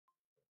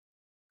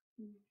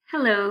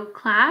Hello,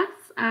 class.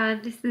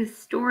 This is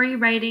story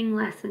writing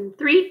lesson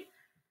 3,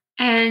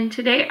 and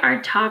today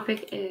our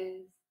topic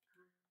is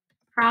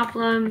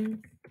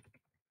problems,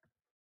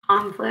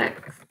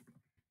 conflicts,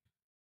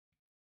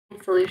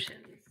 and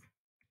solutions.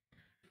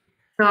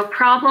 So, a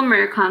problem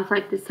or a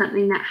conflict is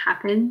something that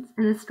happens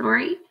in a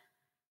story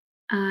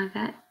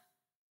that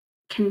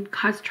can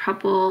cause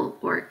trouble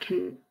or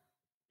can be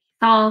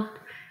solved.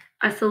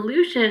 A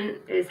solution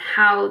is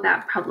how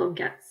that problem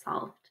gets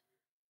solved.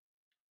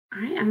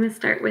 All right, I'm going to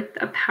start with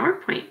a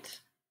PowerPoint.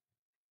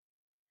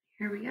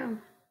 Here we go.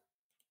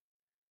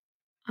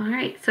 All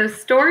right, so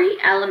story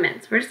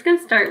elements. We're just going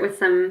to start with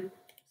some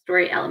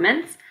story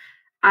elements.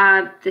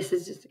 This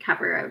is just a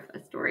cover of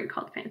a story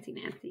called Fancy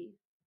Nancy.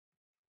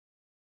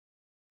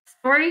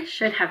 Story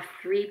should have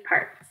 3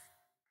 parts: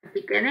 a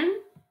beginning,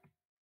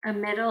 a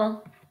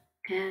middle,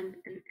 and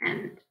an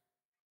end.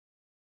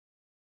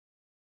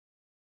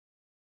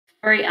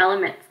 Story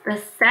elements. The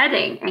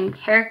setting and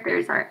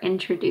characters are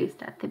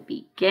introduced at the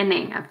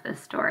beginning of a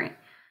story.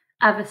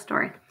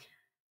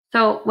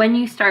 So when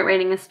you start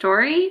writing a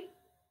story,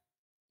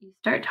 you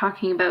start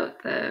talking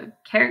about the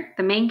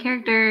main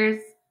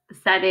characters, the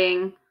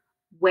setting,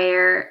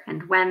 where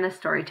and when the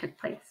story took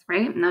place,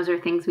 right? And those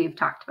are things we've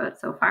talked about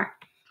so far.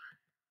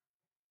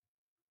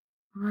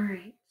 All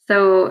right.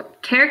 So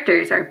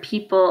characters are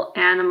people,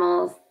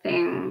 animals,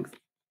 things,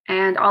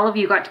 and all of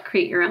you got to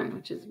create your own,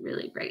 which is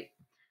really great.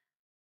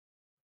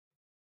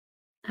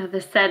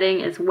 The setting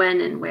is when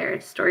and where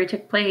the story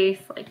took place,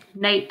 like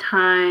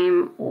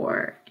nighttime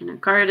or in a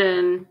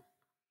garden.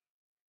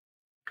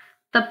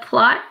 The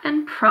plot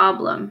and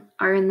problem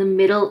are in the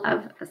middle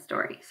of a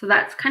story. So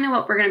that's kind of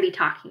what we're going to be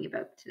talking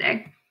about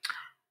today.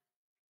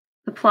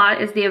 The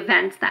plot is the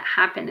events that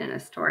happen in a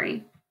story.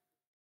 And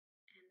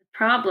the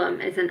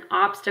problem is an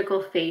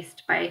obstacle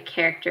faced by a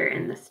character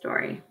in the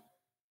story.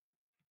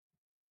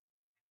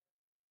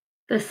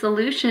 The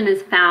solution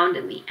is found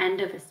in the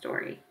end of a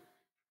story.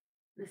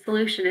 The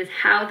solution is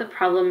how the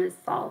problem is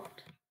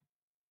solved.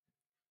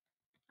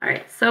 All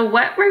right, so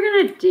what we're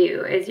going to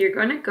do is you're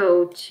going to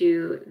go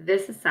to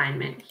this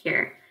assignment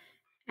here,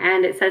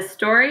 and it says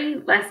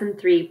Story Lesson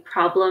 3,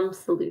 Problem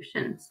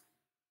Solutions.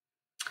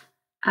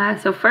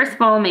 So first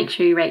of all, make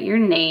sure you write your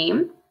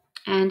name,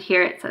 and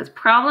here it says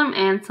problem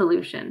and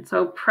solution.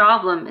 So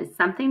problem is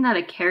something that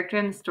a character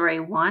in the story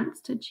wants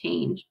to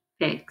change,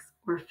 fix,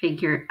 or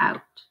figure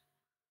out.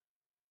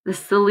 The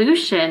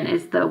solution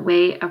is the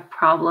way a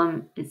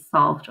problem is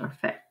solved or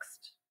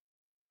fixed.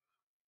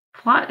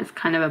 Plot is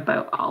kind of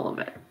about all of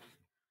it.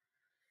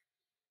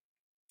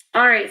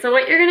 All right, so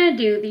what you're going to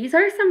do, these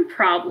are some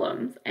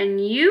problems,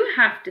 and you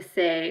have to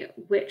say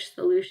which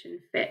solution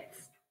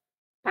fits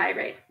by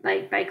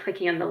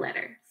clicking on the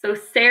letter. So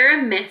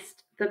Sarah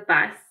missed the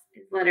bus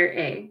is letter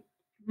A.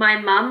 My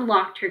mom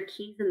locked her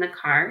keys in the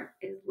car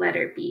is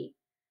letter B.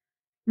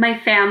 My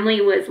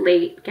family was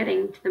late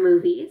getting to the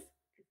movies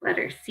is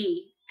letter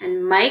C.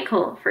 And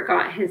Michael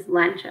forgot his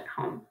lunch at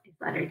home is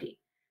letter D.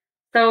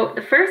 So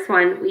the first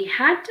one, we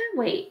had to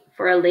wait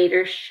for a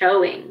later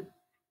showing.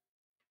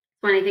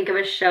 When I think of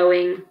a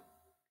showing,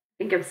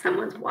 think of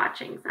someone's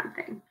watching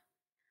something.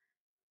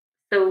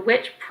 So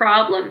which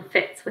problem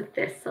fits with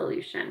this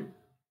solution?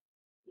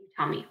 You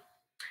tell me.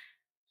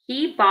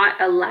 He bought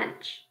a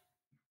lunch.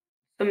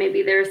 So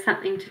maybe there's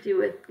something to do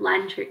with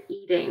lunch or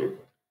eating.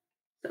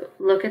 So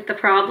look at the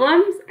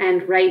problems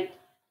and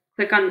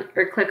click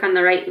on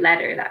the right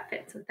letter that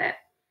fits with it.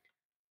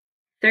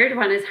 Third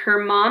one is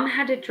her mom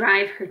had to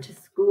drive her to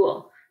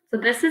school. So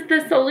this is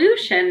the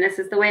solution. This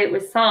is the way it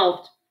was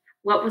solved.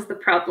 What was the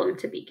problem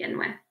to begin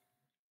with?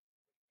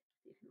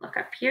 You can look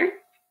up here.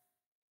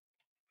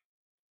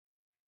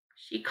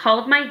 She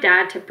called my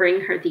dad to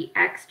bring her the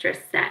extra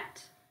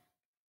set.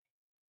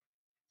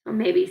 So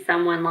maybe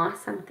someone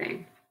lost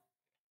something.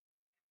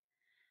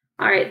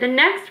 All right, the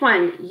next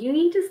one, you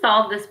need to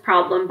solve this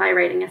problem by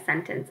writing a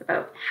sentence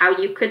about how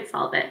you could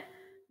solve it.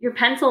 Your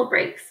pencil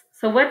breaks.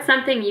 So what's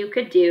something you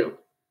could do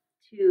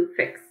to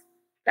fix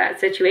that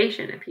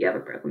situation if you have a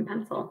broken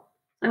pencil?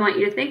 I want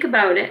you to think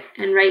about it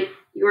and write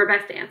your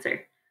best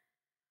answer.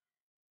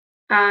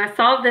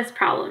 Solve this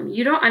problem.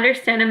 You don't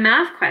understand a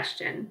math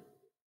question.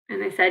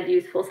 And I said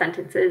useful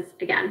sentences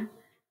again.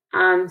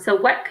 So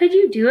what could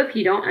you do if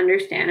you don't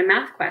understand a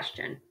math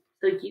question?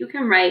 So you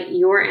can write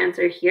your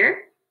answer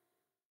here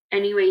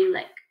any way you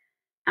like,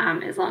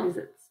 as long as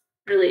it's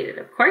related,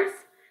 of course.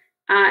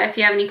 If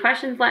you have any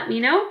questions, let me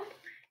know.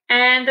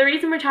 And the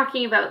reason we're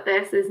talking about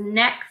this is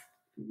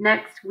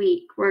next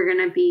week, we're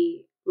going to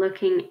be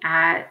looking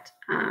at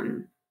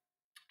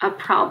a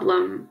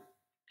problem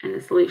and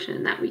a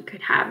solution that we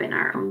could have in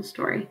our own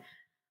story.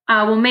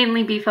 We'll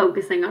mainly be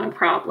focusing on a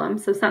problem,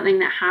 so something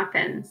that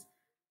happens.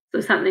 So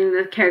something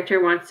the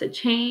character wants to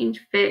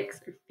change,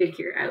 fix, or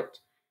figure out.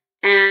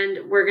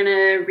 And we're going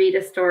to read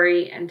a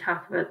story and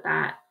talk about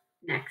that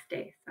next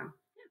day. So, yeah.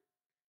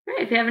 All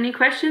right, if you have any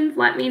questions,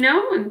 let me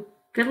know, and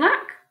good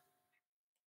luck.